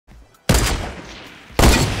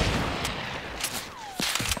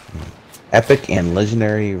Epic and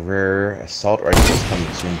legendary rare assault rifles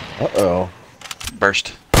coming soon. Uh-oh. Burst.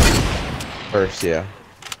 First, yeah.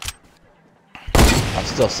 I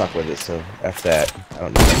still suck with it, so F that. I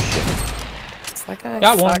don't know that shit. It's like I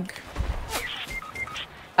Got suck. one.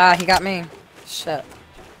 Ah, he got me. Shit.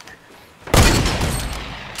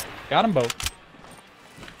 Got them both.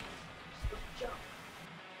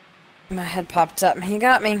 My head popped up. He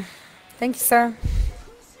got me. Thank you, sir.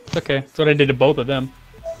 It's okay. That's what I did to both of them.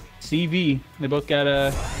 CV. They both got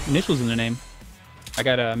initials in their name. I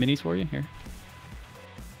got minis for you here.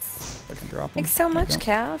 I can drop them. Thanks so much,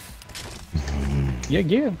 There Cav. you go.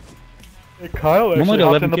 Yeah. Hey, Kyle I'm actually only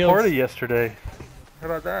hopped 11 in the kills. party yesterday. How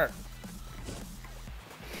about that?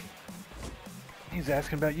 He's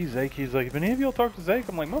asking about you, Zake. He's like, have any of y'all talked to Zake?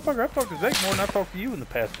 I'm like, motherfucker, I've talked to Zake more than I've talked to you in the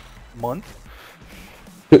past month.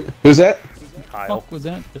 Who's that? Kyle. Fuck was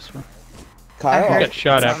that? This one. Kyle? I I got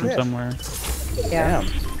shot at from Shit. somewhere. Yeah. Damn.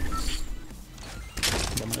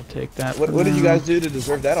 I'm gonna take that. What did you guys do to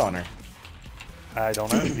deserve that honor? I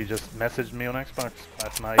don't know. He just messaged me on Xbox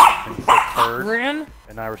last night and said third, Ran?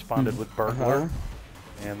 and I responded with burglar,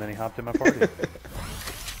 and then he hopped in my party.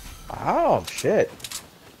 Oh, shit.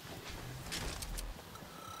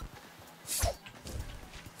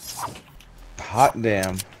 Hot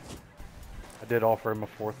damn. I did offer him a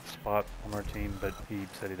 4th spot on our team, but he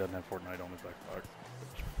said he doesn't have Fortnite on his Xbox.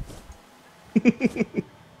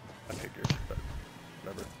 I figured, but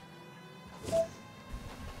whatever.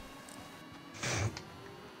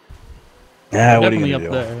 Yeah, what are you Definitely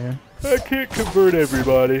gonna up do? there. I can't convert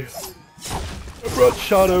everybody. I brought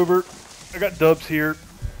shot over. I got dubs here.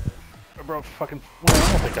 I brought fucking. Well,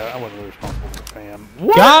 I don't think I wasn't really responsible for the fam.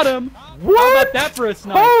 What? Got him! What? How about that for a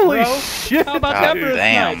snipe, Holy bro? shit! How about that for a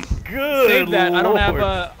Damn. snipe? Good Save that. Lord.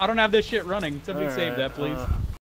 I don't have this shit running. Somebody All save right, that, please.